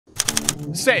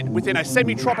Set within a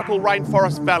semi-tropical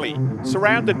rainforest valley,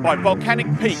 surrounded by volcanic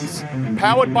peaks,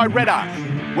 powered by Red Arc.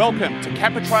 Welcome to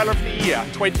Camper Trailer of the Year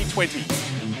 2020.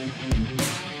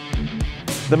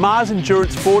 The Mars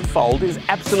Endurance Forward Fold is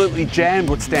absolutely jammed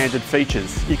with standard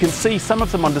features. You can see some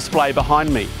of them on display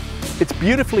behind me. It's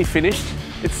beautifully finished,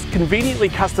 it's conveniently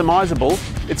customisable,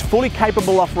 it's fully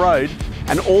capable off-road,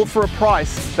 and all for a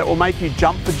price that will make you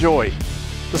jump for joy.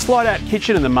 The slide-out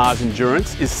kitchen in the Mars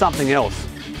Endurance is something else.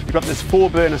 You've got this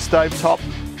 4-burner stovetop,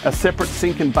 a separate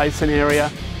sink and basin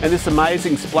area, and this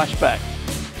amazing splashback.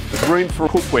 There's room for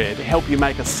cookware to help you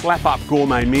make a slap-up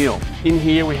gourmet meal. In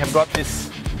here we have got this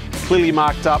clearly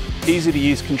marked up, easy to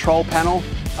use control panel.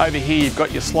 Over here you've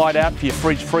got your slide out for your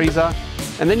fridge freezer.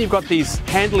 And then you've got these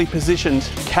handily positioned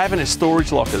cavernous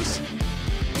storage lockers.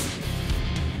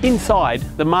 Inside,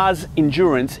 the Mars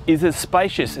Endurance is as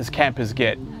spacious as campers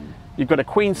get. You've got a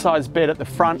queen size bed at the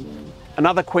front,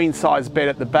 another queen size bed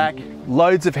at the back,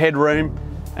 loads of headroom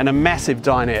and a massive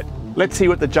dinette. Let's see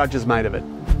what the judges made of it.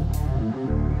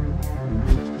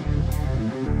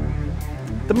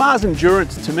 The Mars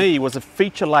Endurance, to me, was a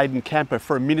feature-laden camper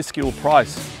for a minuscule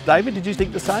price. David, did you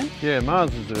think the same? Yeah,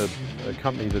 Mars is a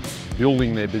company that's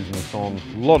building their business on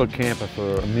a lot of camper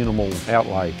for a minimal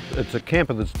outlay. It's a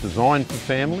camper that's designed for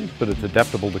families, but it's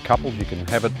adaptable to couples. You can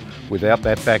have it without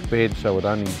that back bed, so it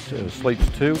only sleeps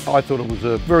two. I thought it was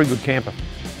a very good camper.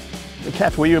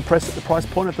 Kath, were you impressed at the price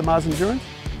point of the Mars Endurance?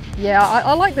 Yeah,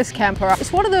 I like this camper.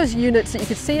 It's one of those units that you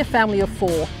could see a family of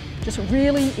 4 just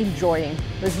really enjoying.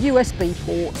 There's USB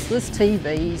ports, there's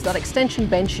TVs, that extension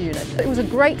bench unit. It was a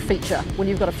great feature when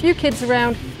you've got a few kids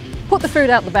around, put the food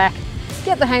out the back,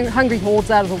 get the hungry hordes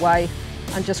out of the way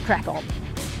and just crack on.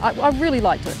 I really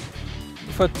liked it.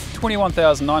 For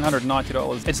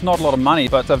 $21,990, it's not a lot of money,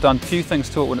 but they've done a few things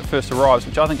to it when it first arrives,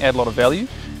 which I think add a lot of value.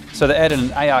 So they added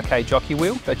an ARK jockey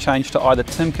wheel. They changed to either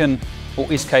Timken or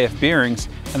SKF bearings,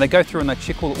 and they go through and they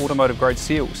check all the automotive grade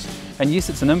seals. And yes,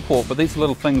 it's an import, but these are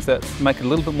little things that make it a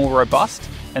little bit more robust,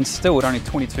 and still at only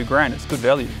 22 grand, it's good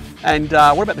value. And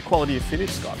what about the quality of finish,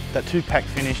 Scott? That 2-pack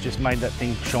finish just made that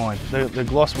thing shine. The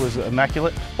gloss was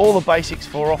immaculate. All the basics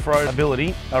for off-road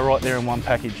ability are right there in one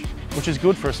package, which is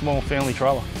good for a small family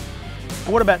trailer.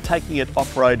 And what about taking it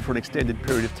off-road for an extended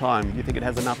period of time? Do you think it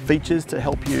has enough features to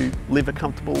help you live a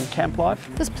comfortable camp life?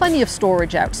 There's plenty of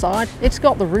storage outside. It's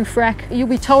got the roof rack. You'll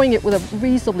be towing it with a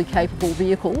reasonably capable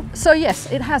vehicle. So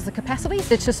yes, it has the capacity.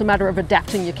 It's just a matter of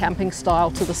adapting your camping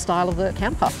style to the style of the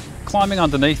camper. Climbing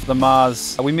underneath the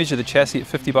Mars, we measured the chassis at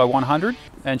 50 by 100,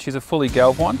 and she's a fully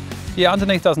galv one. Yeah,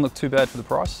 underneath doesn't look too bad for the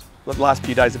price. The last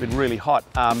few days have been really hot.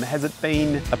 Has it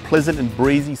been a pleasant and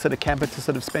breezy sort of camper to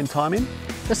sort of spend time in?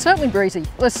 It's certainly breezy.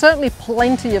 There's certainly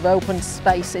plenty of open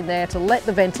space in there to let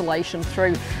the ventilation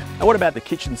through. And what about the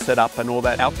kitchen setup and all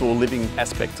that outdoor living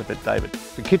aspects of it, David?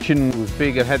 The kitchen was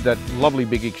big, it had that lovely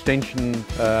big extension,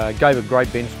 gave a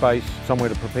great bench space, somewhere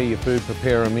to prepare your food,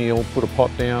 prepare a meal, put a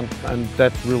pot down, and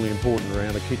that's really important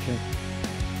around a kitchen.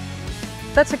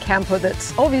 That's a camper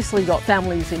that's obviously got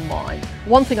families in mind.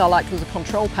 One thing I liked was the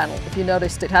control panel. If you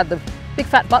noticed, it had the big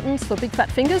fat buttons for big fat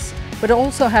fingers, but it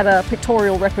also had a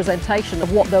pictorial representation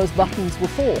of what those buttons were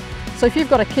for. So if you've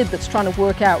got a kid that's trying to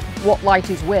work out what light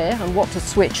is where and what to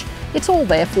switch, it's all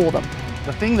there for them.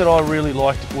 The thing that I really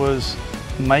liked was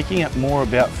making it more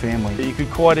about family. You could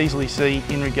quite easily see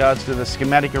in regards to the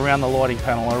schematic around the lighting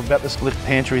panel or about the split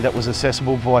pantry that was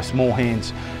accessible by small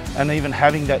hands. And even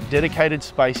having that dedicated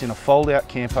space in a fold-out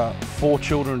camper for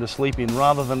children to sleep in,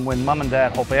 rather than when mum and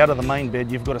dad hop out of the main bed,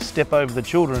 you've got to step over the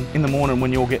children in the morning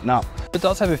when you're getting up. It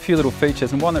does have a few little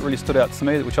features, and one that really stood out to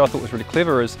me, which I thought was really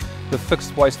clever, is the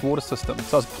fixed waste water system.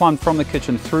 So it's plumbed from the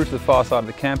kitchen through to the far side of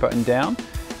the camper and down,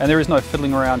 and there is no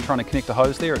fiddling around trying to connect a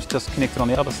hose there. It's just connected on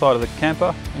the other side of the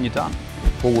camper and you're done.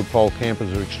 Forward fold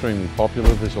campers are extremely popular,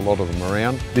 there's a lot of them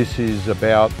around. This is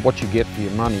about what you get for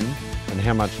your money and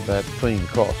how much that theme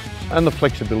costs, and the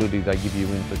flexibility they give you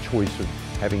in the choice of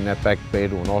having that back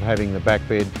bed or not having the back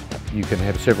bed. You can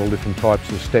have several different types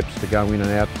of steps to go in and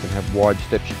out. You can have wide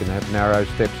steps, you can have narrow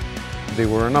steps. There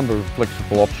were a number of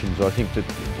flexible options, I think, that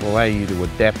will allow you to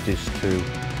adapt this to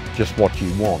just what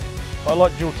you want. I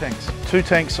like dual tanks. 2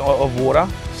 tanks of water,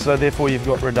 so therefore you've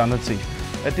got redundancy.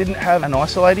 It didn't have an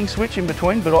isolating switch in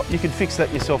between, but you could fix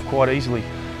that yourself quite easily.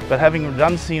 But having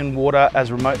redundancy in water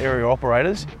as remote area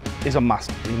operators is a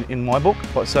must in my book.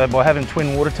 So by having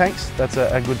twin water tanks, that's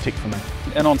a good tick for me.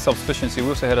 And on self-sufficiency, we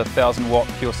also had a 1000-watt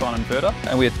pure sine inverter,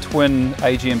 and we had twin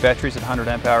AGM batteries at 100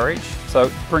 amp hour each.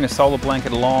 So bring a solar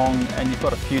blanket along, and you've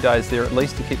got a few days there at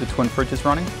least to keep the twin fridges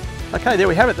running. Okay, there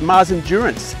we have it, the Mars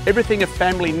Endurance. Everything a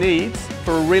family needs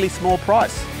for a really small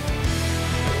price.